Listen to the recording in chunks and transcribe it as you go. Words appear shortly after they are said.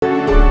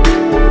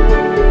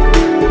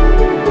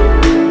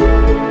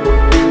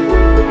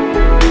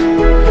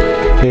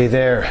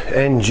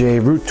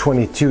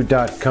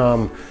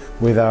NJRoute22.com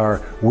with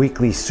our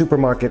weekly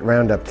supermarket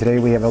roundup. Today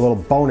we have a little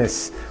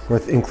bonus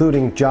with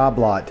including Job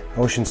Lot,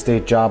 Ocean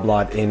State Job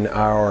Lot in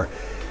our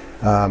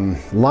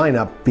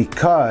lineup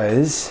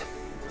because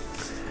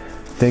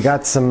they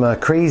got some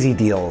crazy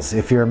deals.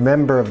 If you're a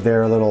member of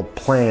their little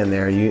plan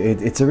there,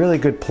 it's a really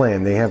good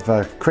plan. They have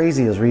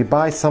crazy deals where you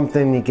buy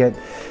something, you get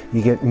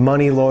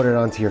money loaded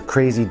onto your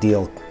crazy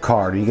deal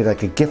card, or you get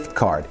like a gift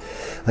card.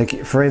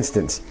 Like for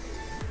instance,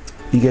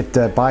 you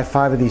get buy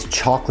 5 of these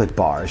chocolate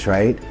bars,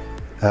 right,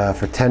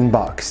 for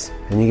 $10,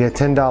 and you get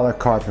a $10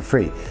 card for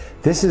free.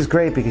 This is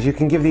great because you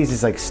can give these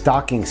as like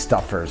stocking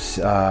stuffers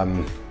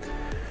to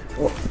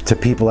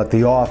people at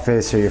the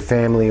office or your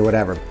family or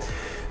whatever.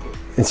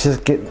 It's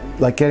just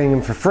like getting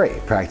them for free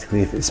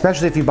practically,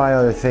 especially if you buy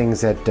other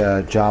things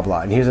at Job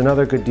Lot. And here's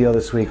another good deal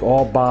this week.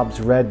 All Bob's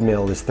Red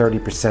Mill is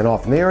 30%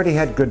 off, and they already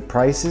had good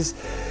prices,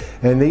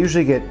 and they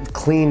usually get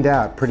cleaned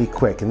out pretty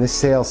quick. And this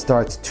sale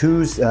starts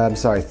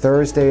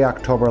Thursday,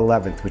 October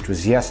 11th, which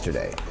was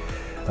yesterday.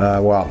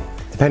 Well,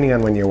 depending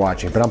on when you're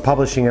watching, but I'm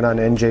publishing it on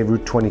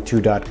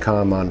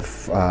NJRoute22.com on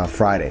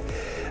Friday,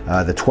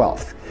 the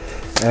 12th.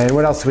 And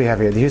what else do we have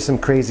here? Here's some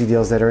crazy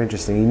deals that are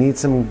interesting. You need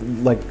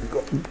some like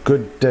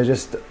good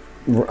just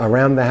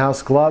around the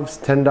house gloves.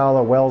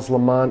 $10 Wells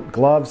Lamont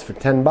gloves for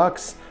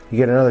 $10. You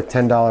get another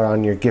 $10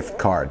 on your gift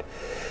card.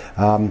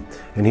 And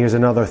here's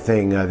another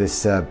thing.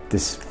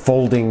 This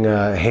folding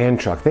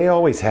hand truck. They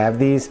always have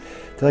these.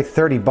 They're like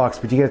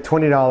 $30, but you get a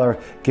 $20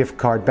 gift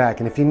card back.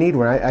 And if you need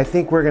one, I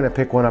think we're gonna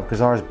pick one up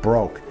because ours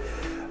broke.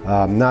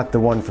 Not the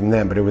one from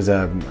them, but it was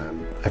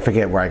I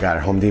forget where I got it,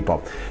 Home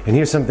Depot. And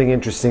here's something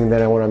interesting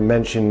that I want to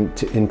mention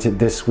into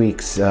this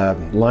week's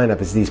lineup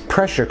is these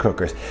pressure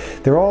cookers.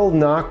 They're all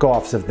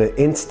knockoffs of the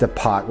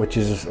Instapot, which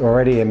is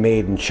already a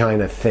made in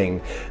China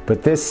thing.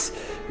 But this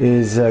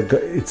is,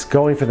 it's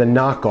going for the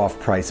knockoff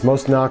price.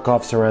 Most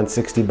knockoffs are around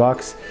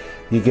 $60.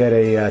 You get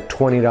a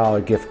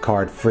 $20 gift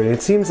card free.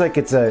 It seems like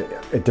it's a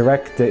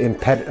direct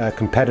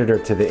competitor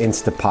to the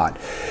Instapot.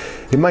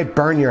 It might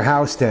burn your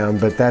house down,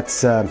 but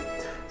that's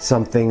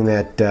something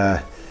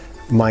that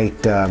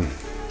might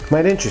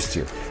interest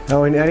you.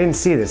 Oh, and I didn't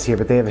see this here,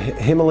 but they have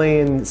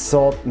Himalayan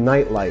salt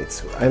night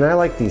lights, and I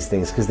like these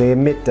things because they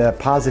emit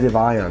positive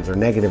ions or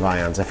negative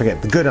ions. I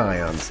forget, the good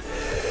ions.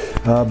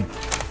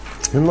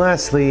 And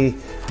lastly,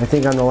 I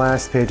think on the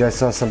last page I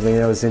saw something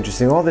that was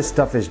interesting. All this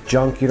stuff is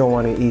junk. You don't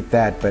want to eat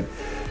that, but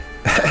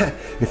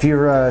if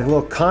you're a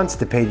little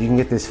constipated, you can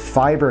get this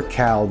Fiber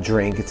Cal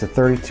drink. It's a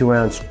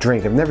 32-ounce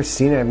drink. I've never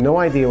seen it. I have no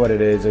idea what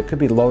it is. It could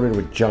be loaded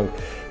with junk,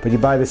 but you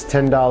buy this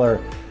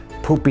 $10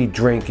 poopy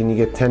drink and you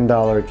get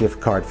 $10 gift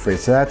card free.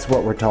 So that's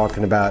what we're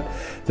talking about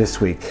this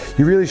week.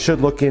 You really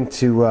should look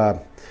into,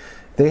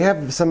 they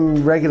have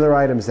some regular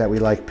items that we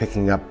like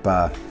picking up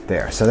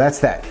there. So that's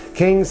that.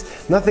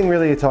 Kings, nothing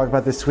really to talk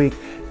about this week.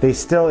 They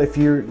still, if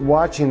you're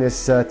watching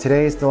this,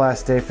 today is the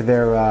last day for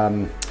their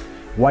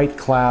White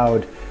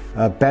Cloud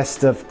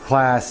best of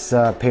class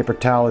paper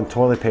towel and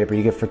toilet paper.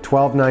 You get for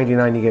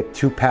 $12.99, you get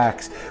 2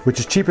 packs, which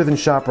is cheaper than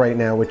ShopRite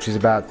now, which is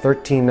about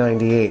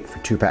 $13.98 for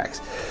 2 packs.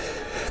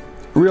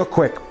 Real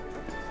quick,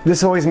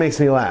 this always makes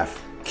me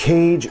laugh.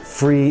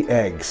 Cage-free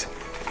eggs.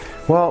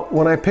 Well,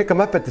 when I pick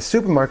them up at the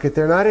supermarket,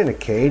 they're not in a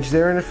cage,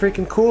 they're in a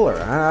freaking cooler.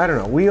 I don't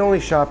know. We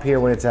only shop here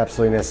when it's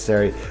absolutely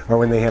necessary or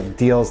when they have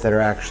deals that are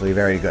actually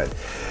very good.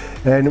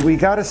 And we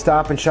got to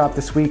Stop and Shop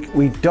this week.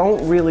 We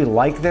don't really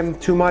like them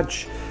too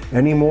much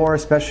anymore,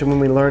 especially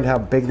when we learned how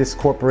big this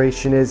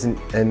corporation is,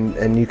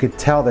 and you could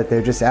tell that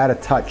they're just out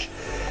of touch.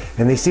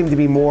 And they seem to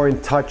be more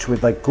in touch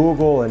with like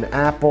Google and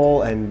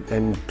Apple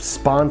and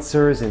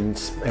sponsors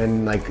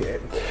and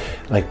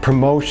like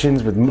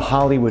promotions with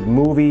Hollywood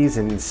movies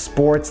and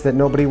sports that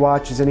nobody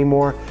watches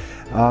anymore.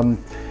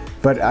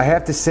 But I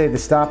have to say the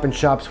Stop and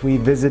Shops we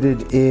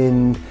visited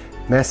in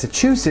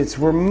Massachusetts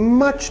were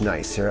much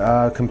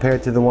nicer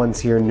compared to the ones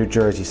here in New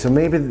Jersey. So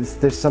maybe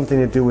there's something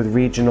to do with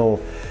regional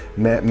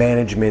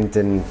management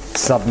and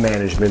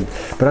sub-management.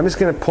 But I'm just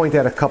going to point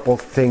out a couple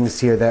things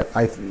here that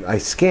I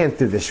scanned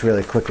through this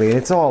really quickly, and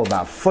it's all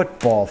about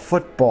football.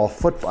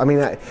 I mean,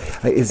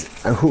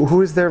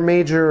 who is their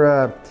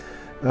major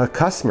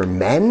customer?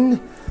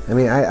 Men? I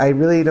mean, I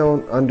really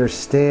don't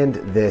understand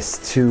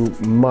this too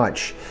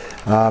much.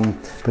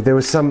 But there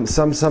was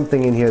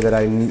something in here that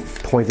I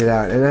pointed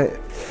out, and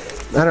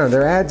I don't know,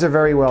 their ads are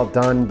very well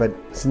done, but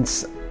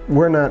since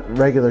we're not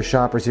regular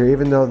shoppers here,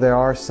 even though there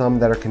are some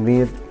that are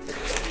convenient,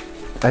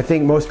 I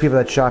think most people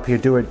that shop here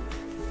do it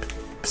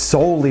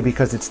solely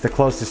because it's the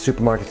closest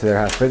supermarket to their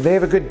house. But they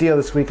have a good deal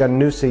this week on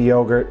Noosa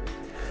yogurt.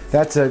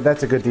 That's a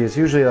good deal. It's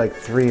usually like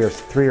three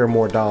or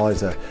more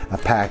dollars a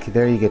pack.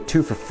 There you get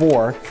 2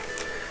 for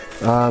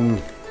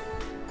 $4.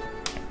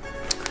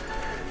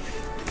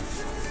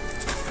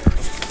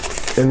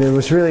 And there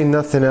was really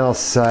nothing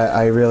else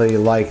I really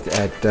liked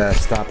at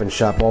Stop and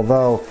Shop.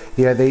 Although,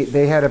 yeah,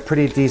 they had a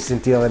pretty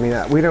decent deal. I mean,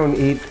 I don't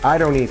eat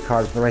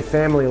carbs, but my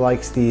family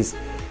likes these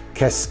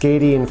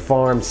Cascadian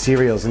Farm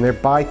cereals, and they're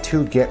buy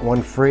 2 get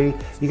 1 free.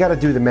 You got to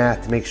do the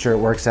math to make sure it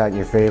works out in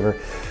your favor,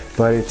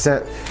 but it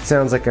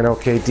sounds like an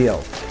okay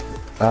deal.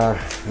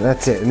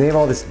 That's it. And they have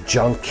all this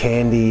junk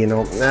candy, you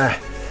know.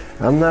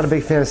 I'm not a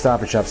big fan of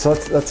Stop & Shop, so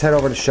let's head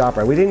over to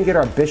ShopRite. We didn't get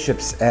our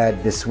Bishop's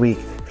ad this week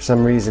for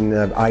some reason.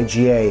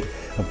 IGA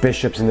of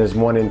Bishop's, and there's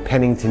one in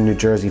Pennington, New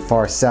Jersey,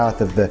 far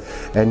south of the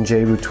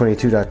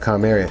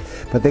NJRoute22.com area.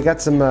 But they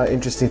got some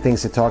interesting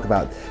things to talk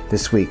about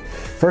this week.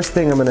 First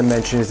thing I'm going to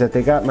mention is that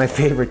they got my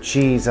favorite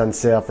cheese on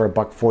sale for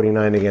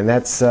 $1.49 again.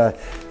 That's a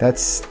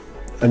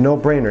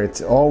no-brainer.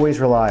 It's always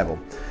reliable.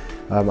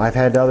 I've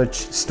had other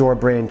store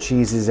brand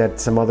cheeses at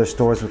some other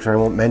stores, which I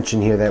won't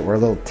mention here, that were a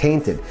little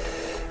tainted.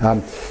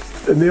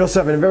 And they also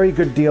have a very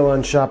good deal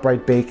on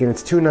ShopRite bacon.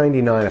 It's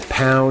 $2.99 a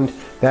pound.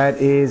 That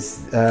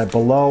is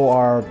below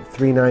our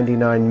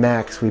 $3.99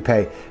 max we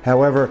pay.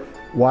 However,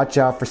 watch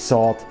out for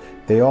salt.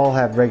 They all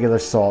have regular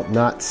salt,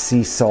 not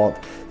sea salt.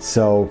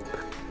 So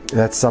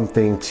that's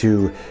something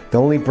to. The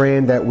only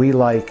brand that we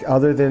like,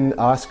 other than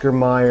Oscar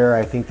Mayer,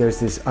 I think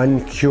there's this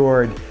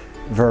uncured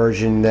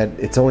version that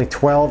it's only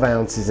 12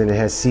 ounces and it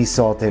has sea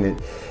salt in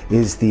it,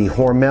 is the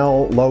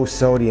Hormel low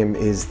sodium.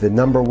 Is the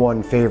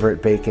 #1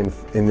 favorite bacon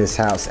in this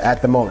house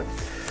at the moment.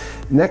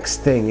 Next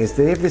thing is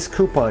they have this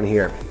coupon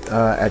here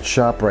at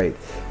ShopRite,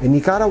 and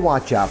you gotta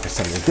watch out for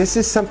something. This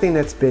is something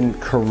that's been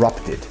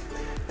corrupted.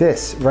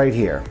 This right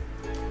here,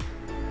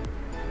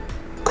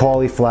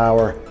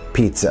 cauliflower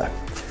pizza.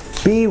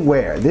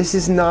 Beware, this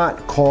is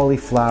not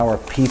cauliflower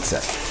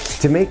pizza.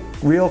 To make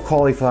real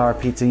cauliflower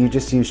pizza, you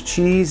just use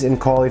cheese and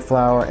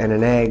cauliflower and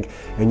an egg,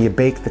 and you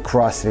bake the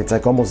crust, and it's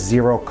like almost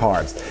 0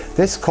 carbs.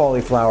 This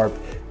cauliflower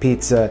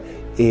pizza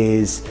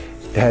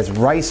has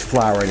rice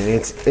flour in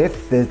it.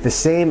 It's the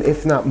same,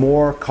 if not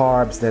more,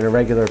 carbs than a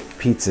regular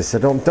pizza. So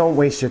don't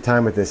waste your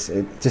time with this.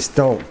 Just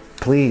don't,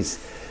 please.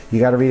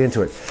 You got to read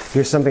into it.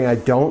 Here's something I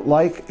don't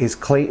like: is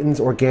Clayton's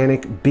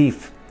organic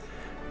beef.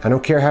 I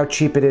don't care how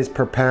cheap it is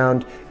per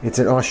pound. It's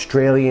an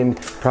Australian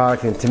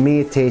product, and to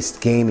me it tastes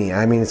gamey.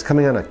 I mean, it's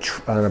coming on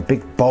a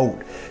big boat.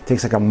 It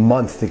takes like a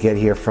month to get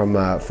here from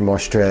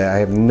Australia. I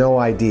have no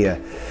idea.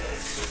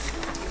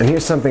 And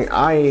here's something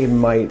I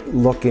might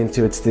look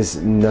into. It's this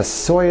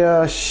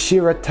Nasoya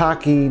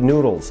shirataki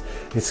noodles.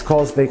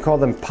 They call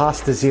them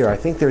pasta zero. I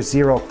think they're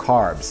 0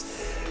 carbs.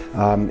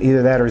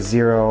 Either that or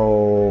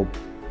 0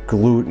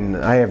 gluten.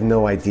 I have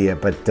no idea,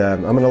 but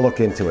I'm gonna look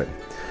into it.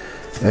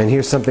 And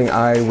here's something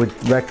I would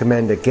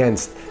recommend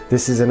against.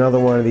 This is another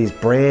one of these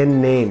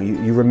brand name.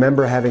 You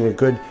remember having a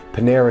good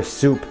Panera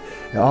soup.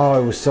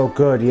 Oh, it was so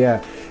good,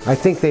 yeah. I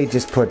think they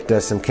just put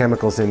some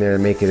chemicals in there to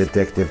make it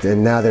addictive,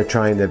 and now they're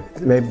trying to,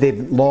 maybe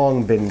they've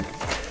long been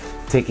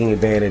taking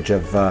advantage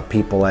of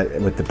people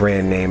with the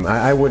brand name.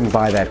 I wouldn't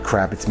buy that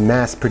crap. It's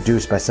mass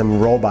produced by some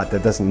robot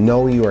that doesn't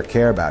know you or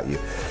care about you.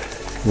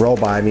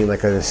 Robot, I mean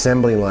like an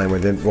assembly line where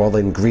all the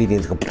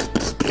ingredients go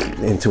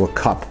into a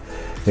cup.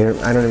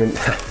 I don't even,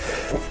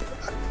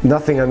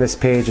 nothing on this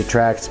page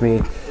attracts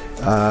me.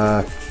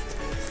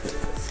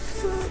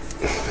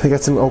 They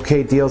got some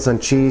okay deals on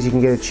cheese. You can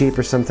get it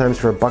cheaper sometimes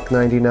for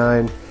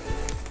 $1.99.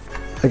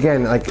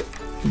 Again, like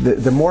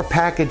the more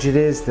package it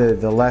is,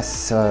 the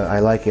less I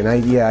like it.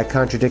 And I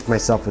contradict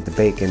myself with the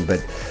bacon,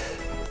 but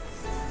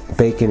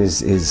bacon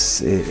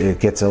it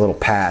gets a little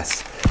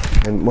pass.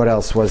 And what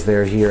else was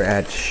there here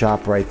at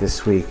ShopRite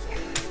this week?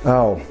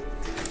 Oh,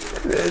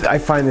 I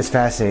find this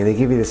fascinating. They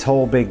give you this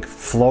whole big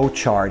flow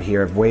chart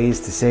here of ways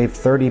to save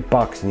 30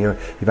 bucks. And you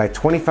buy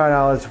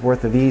 $25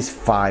 worth of these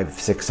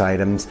 6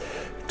 items,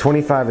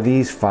 25 of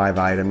these 5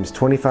 items,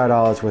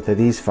 $25 worth of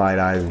these 5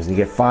 items, and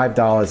you get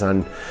 $5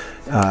 on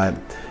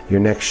your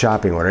next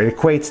shopping order. It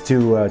equates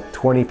to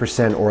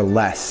 20% or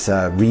less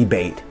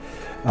rebate,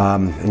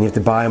 and you have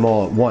to buy them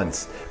all at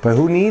once. But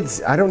who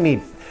needs? I don't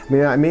need. I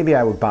mean, maybe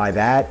I would buy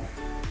that.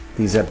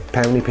 These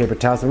penalty paper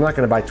towels. I'm not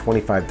going to buy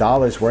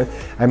 $25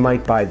 worth. I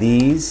might buy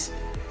these.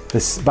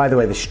 By the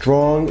way, the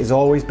strong is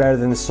always better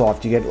than the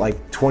soft. You get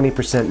like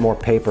 20% more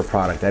paper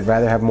product. I'd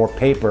rather have more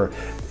paper.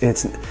 And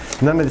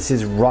none of this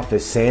is rough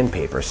as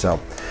sandpaper. So,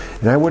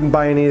 and I wouldn't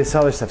buy any of this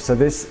other stuff. So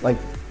this, like,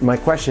 my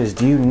question is,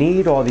 do you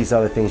need all these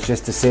other things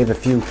just to save a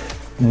few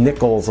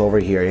nickels over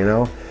here? You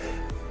know,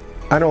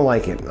 I don't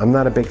like it. I'm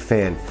not a big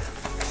fan.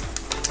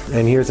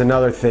 And here's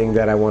another thing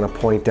that I want to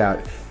point out.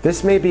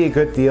 This may be a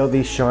good deal,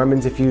 these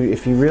Charmins, if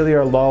you really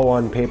are low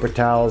on paper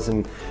towels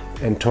and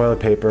toilet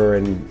paper,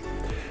 and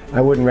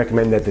I wouldn't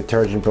recommend that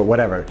detergent, but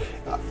whatever.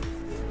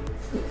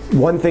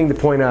 One thing to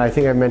point out, I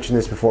think I've mentioned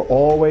this before,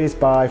 always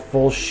buy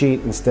full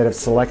sheet instead of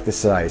selected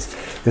size.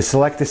 The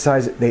selected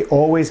size, they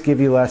always give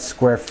you less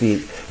square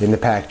feet in the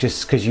pack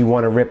just because you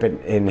want to rip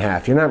it in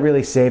half. You're not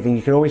really saving.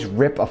 You can always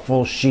rip a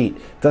full sheet.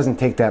 It doesn't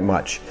take that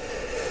much.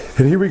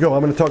 And here we go.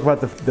 I'm going to talk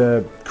about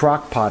the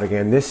crock pot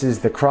again. This is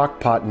the crock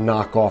pot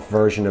knockoff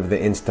version of the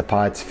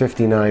Instapot. It's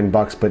 59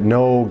 bucks, but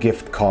no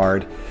gift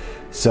card.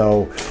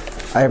 So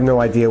I have no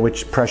idea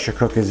which pressure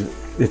cook is.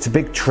 It's a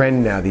big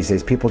trend now these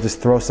days. People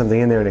just throw something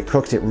in there and it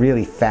cooks it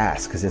really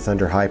fast because it's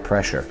under high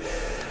pressure.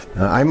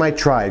 I might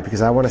try it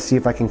because I want to see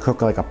if I can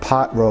cook like a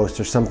pot roast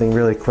or something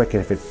really quick,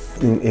 and if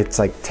it's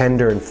like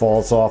tender and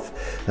falls off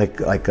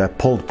like a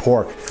pulled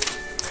pork.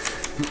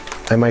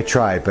 I might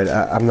try it, but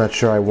I'm not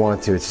sure I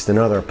want to. It's just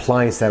another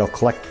appliance that'll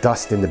collect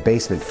dust in the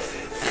basement.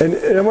 And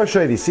I want to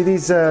show you these. See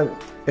these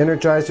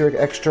Energizer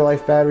Extra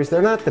Life batteries?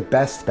 They're not the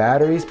best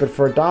batteries, but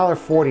for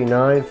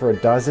 $1.49 for a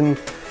dozen,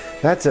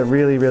 that's a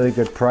really, really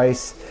good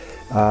price.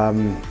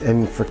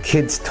 And for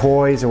kids'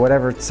 toys or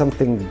whatever,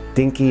 something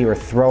dinky or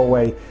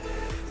throwaway,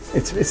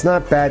 it's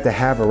not bad to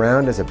have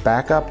around as a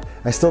backup.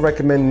 I still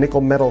recommend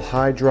nickel metal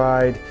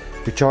hydride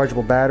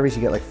rechargeable batteries.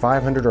 You get like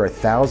 500 or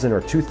 1,000 or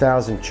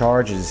 2,000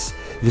 charges.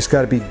 You just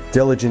got to be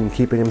diligent in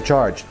keeping them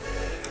charged.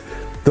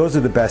 Those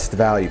are the best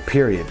value,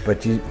 period.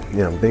 But you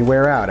know, they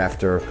wear out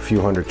after a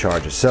few hundred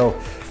charges. So,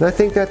 and I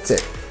think that's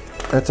it.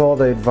 That's all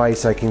the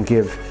advice I can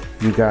give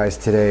you guys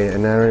today.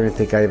 And I don't even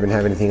think I even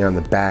have anything on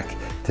the back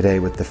today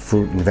with the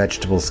fruit and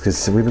vegetables,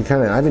 because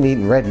I've been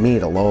eating red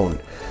meat alone,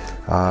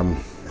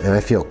 and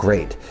I feel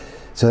great.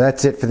 So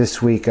that's it for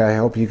this week. I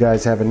hope you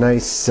guys have a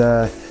nice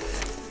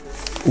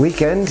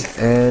weekend,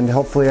 and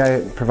hopefully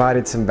I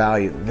provided some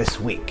value this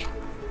week.